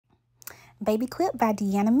BabyQuip by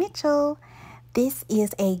Deanna Mitchell. This is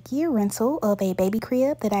a gear rental of a baby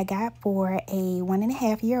crib that I got for a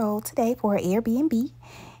 1.5-year-old today for Airbnb.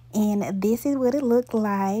 And this is what it looked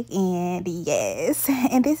like. And yes,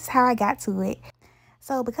 and this is how I got to it.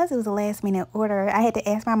 So because it was a last minute order, I had to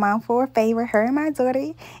ask my mom for a favor, her and my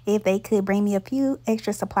daughter, if they could bring me a few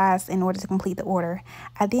extra supplies in order to complete the order.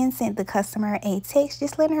 I then sent the customer a text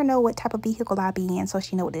just letting her know what type of vehicle I'll be in so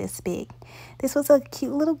she know what to expect. This was a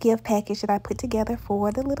cute little gift package that I put together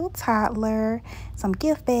for the little toddler, some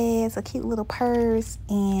gift bags, a cute little purse,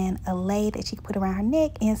 and a lei that she could put around her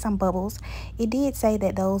neck, and some bubbles. It did say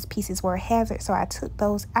that those pieces were a hazard, so I took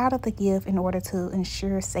those out of the gift in order to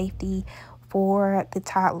ensure safety for the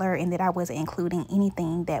toddler and that I wasn't including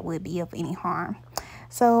anything that would be of any harm.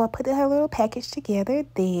 So I put her little package together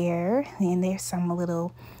there, and there's some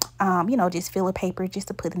little just filler paper just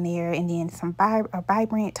to put in there, and then a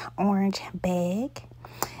vibrant orange bag.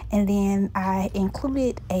 And then I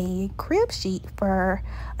included a crib sheet, for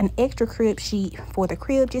an extra crib sheet for the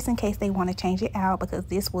crib, just in case they want to change it out, because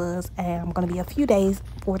this was going to be a few days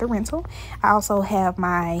for the rental. I also have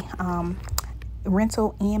my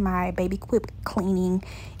rental and my BabyQuip cleaning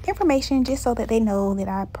information, just so that they know that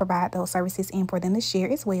I provide those services and for them to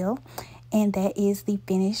share as well. And that is the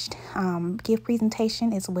finished gift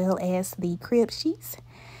presentation as well as the crib sheets.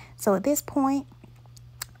 So at this point,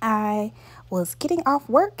 I was getting off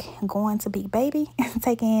work, going to Big Baby,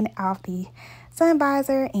 taking off the sun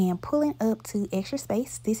visor and pulling up to extra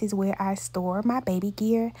space. This is where I store my baby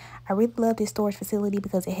gear. I really love this storage facility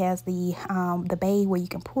because it has the bay where you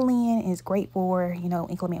can pull in. It's great for,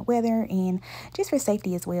 inclement weather and just for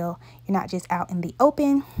safety as well. You're not just out in the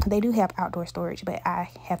open. They do have outdoor storage, but I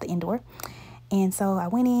have the indoor. And so I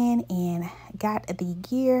went in and got the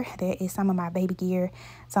gear. There is some of my baby gear,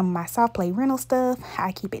 some of my soft play rental stuff.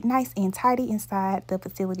 I keep it nice and tidy inside the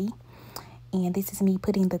facility. And this is me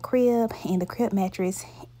putting the crib and the crib mattress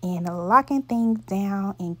and locking things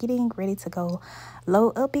down and getting ready to go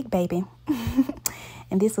load up Big Baby.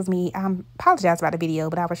 And this was me. I apologize about the video,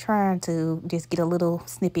 but I was trying to just get a little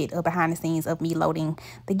snippet of behind the scenes of me loading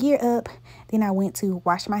the gear up. Then I went to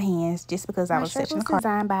wash my hands just because I was such in the car.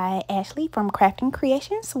 Designed by Ashley from Crafting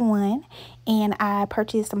Creations 1, and I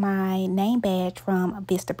purchased my name badge from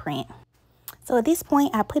Vistaprint. So at this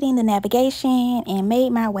point, I put in the navigation and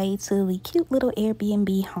made my way to the cute little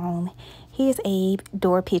Airbnb home. Here's a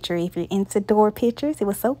door picture if you're into door pictures. It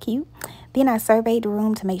was so cute. Then I surveyed the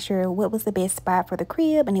room to make sure what was the best spot for the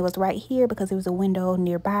crib, and it was right here because there was a window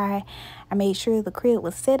nearby. I made sure the crib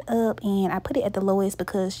was set up, and I put it at the lowest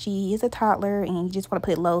because she is a toddler and you just want to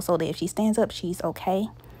put it low so that if she stands up, she's okay.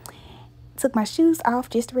 Took my shoes off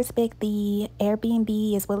just to respect the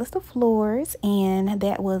Airbnb as well as the floors, and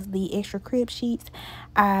that was the extra crib sheets.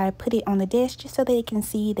 I put it on the desk just so they can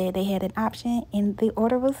see that they had an option, and the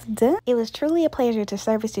order was done. It was truly a pleasure to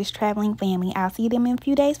service this traveling family. I'll see them in a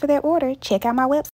few days for their order. Check out my website.